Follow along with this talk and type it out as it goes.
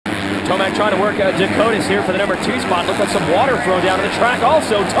Tomac trying to work Dakotas here for the number 2 spot. Looks like some water thrown down to the track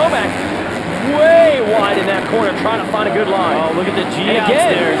also. Tomac way wide in that corner, trying to find a good line. Oh, look at the G-outs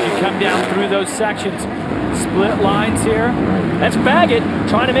there as you come down through those sections. Split lines here. That's Baggett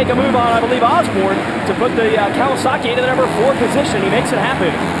trying to make a move on, I believe, Osborne to put the Kawasaki into the number 4 position. He makes it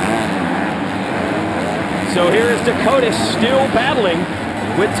happen. So here is Dakotas still battling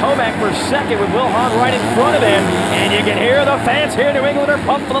with Tomac for second, with Will Hahn right in front of him. And you can hear the fans here in New England are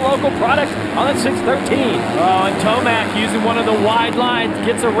pumped for the local product on that 613. Oh, and Tomac using one of the wide lines,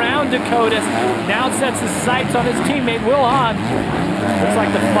 gets around Dakotas, now sets his sights on his teammate Will Hahn. Looks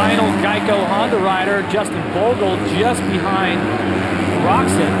like the final Geico Honda rider, Justin Bogle, just behind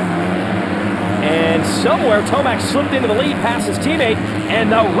Roxon. And somewhere Tomac slipped into the lead past his teammate, and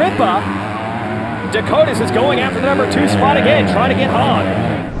the Ripa Dakotas is going after the number 2 spot again, trying to get Hahn.